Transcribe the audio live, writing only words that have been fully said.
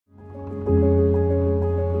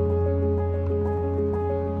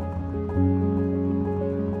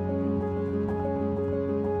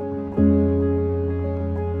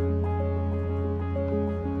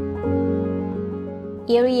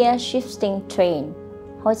area shifting trend.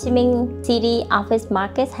 Ho Chi Minh City office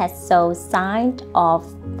market has shown signs of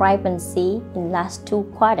vibrancy in last 2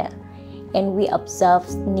 quarters, and we observe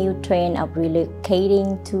new trend of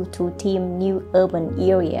relocating to two-team new urban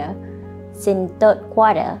area since 3rd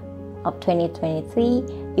quarter of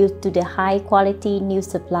 2023 due to the high quality new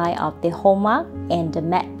supply of the Hallmark and the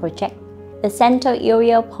MAT project. The central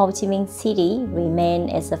area of Ho Chi Minh City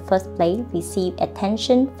remains as the first place receive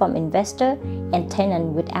attention from investors and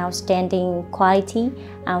tenants with outstanding quality,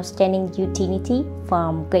 outstanding utility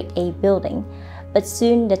from Grade A building. But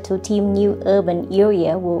soon the two-team new urban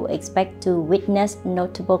area will expect to witness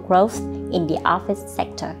notable growth in the office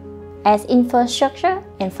sector. As infrastructure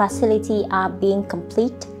and facilities are being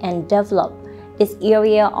complete and developed, this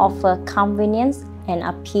area offers convenience and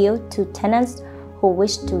appeal to tenants who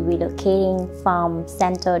wish to relocating from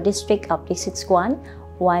central district of District 1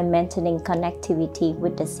 while maintaining connectivity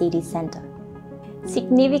with the city center.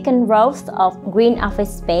 Significant growth of green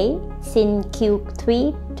office space. Since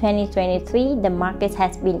Q3 2023, the market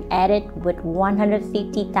has been added with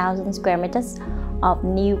 150,000 square meters of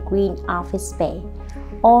new green office space,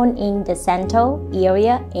 all in the central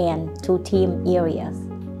area and two-team areas.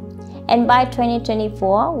 And by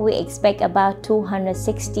 2024, we expect about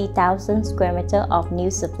 260,000 square meters of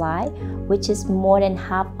new supply, which is more than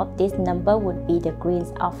half of this number would be the green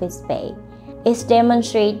office space. It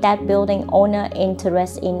demonstrates that building owner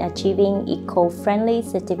interest in achieving eco-friendly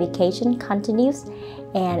certification continues,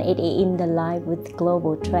 and it is in the line with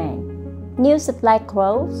global trend. New supply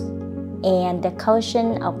growth and the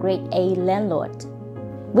caution of Grade A landlord.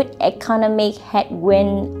 With economic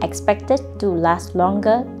headwind expected to last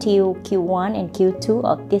longer till Q1 and Q2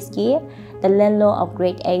 of this year, the landlord of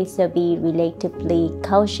Grade A shall be relatively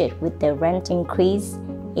cautious with the rent increase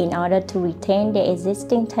in order to retain the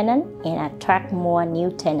existing tenant and attract more new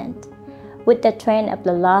tenants. With the trend of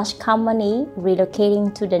the large company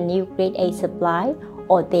relocating to the new Grade A supply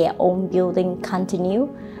or their own building continue,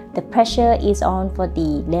 the pressure is on for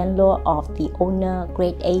the landlord of the owner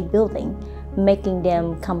Grade A building, making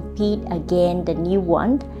them compete against the new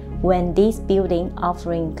one when these buildings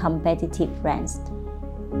offering competitive rents.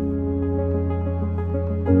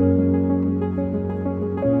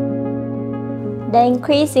 The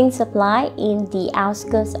increasing supply in the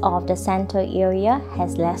outskirts of the central area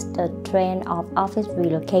has led the trend of office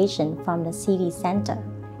relocation from the city center.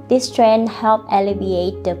 This trend helped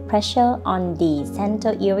alleviate the pressure on the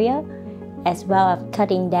central area as well as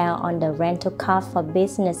cutting down on the rental cost for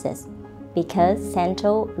businesses, because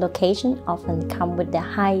central location often come with the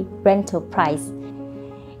high rental price.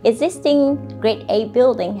 Existing Grade A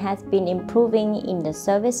building has been improving in the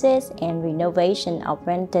services and renovation of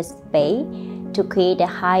rented space to create a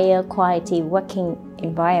higher quality working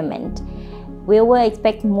environment. We will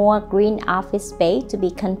expect more green office space to be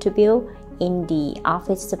contributed in the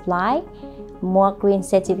office supply, more green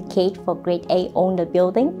certificate for Grade A owner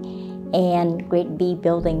building, and Grade B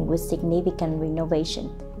building with significant renovation.